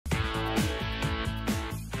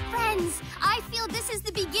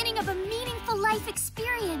beginning of a meaningful life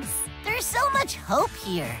experience. There's so much hope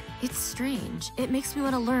here. It's strange. It makes me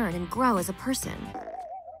want to learn and grow as a person.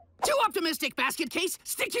 Too optimistic, basket case.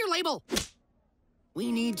 Stick to your label.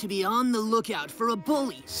 We need to be on the lookout for a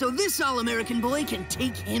bully so this all-American boy can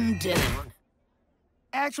take him down.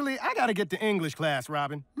 Actually, I gotta get to English class,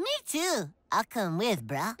 Robin. Me too. I'll come with,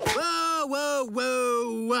 bruh. Whoa,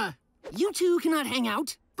 whoa, whoa. You two cannot hang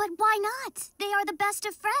out. But why not? They are the best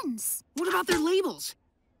of friends. What about their labels?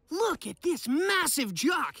 Look at this massive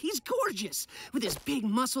jock. He's gorgeous, with his big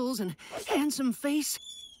muscles and handsome face.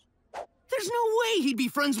 There's no way he'd be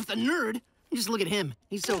friends with a nerd. Just look at him.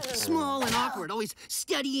 He's so small and awkward, always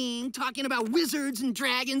studying, talking about wizards and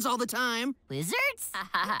dragons all the time. Wizards?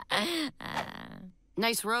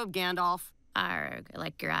 Nice robe, Gandalf. Arg, I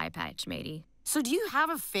like your eye patch, matey. So do you have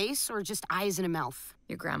a face or just eyes and a mouth?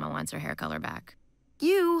 Your grandma wants her hair color back.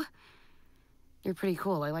 You're pretty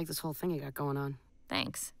cool. I like this whole thing you got going on.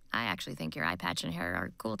 Thanks. I actually think your eye patch and hair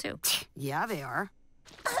are cool, too. Yeah, they are.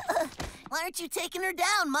 Why aren't you taking her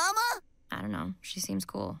down, Mama? I don't know. She seems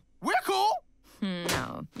cool. We're cool.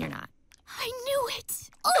 No, you're not. I knew it.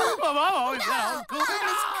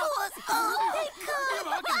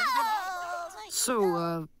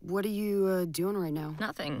 So, what are you doing right now?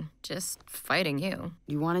 Nothing. Just fighting you.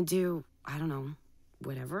 You want to do, I don't know,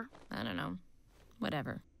 whatever? I don't know.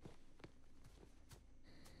 Whatever.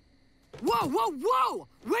 Whoa, whoa, whoa!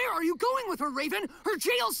 Where are you going with her, Raven? Her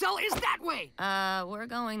jail cell is that way! We're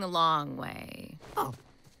going the long way. Oh,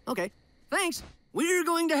 okay. Thanks. We're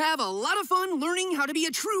going to have a lot of fun learning how to be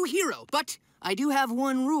a true hero, but I do have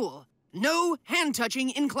one rule. No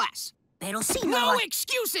hand-touching in class. Pero sí, No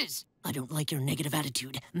excuses! I don't like your negative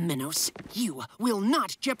attitude, Minos. You will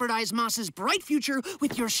not jeopardize Moss's bright future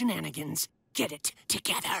with your shenanigans. Get it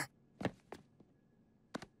together.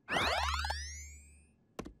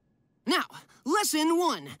 Now, lesson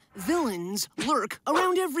 1. Villains lurk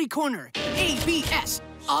around every corner. ABS.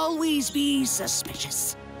 Always be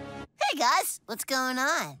suspicious. Hey, guys. What's going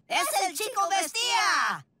on? Es el chico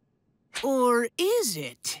bestia! Or is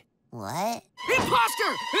it? What?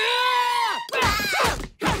 Imposter! Ah!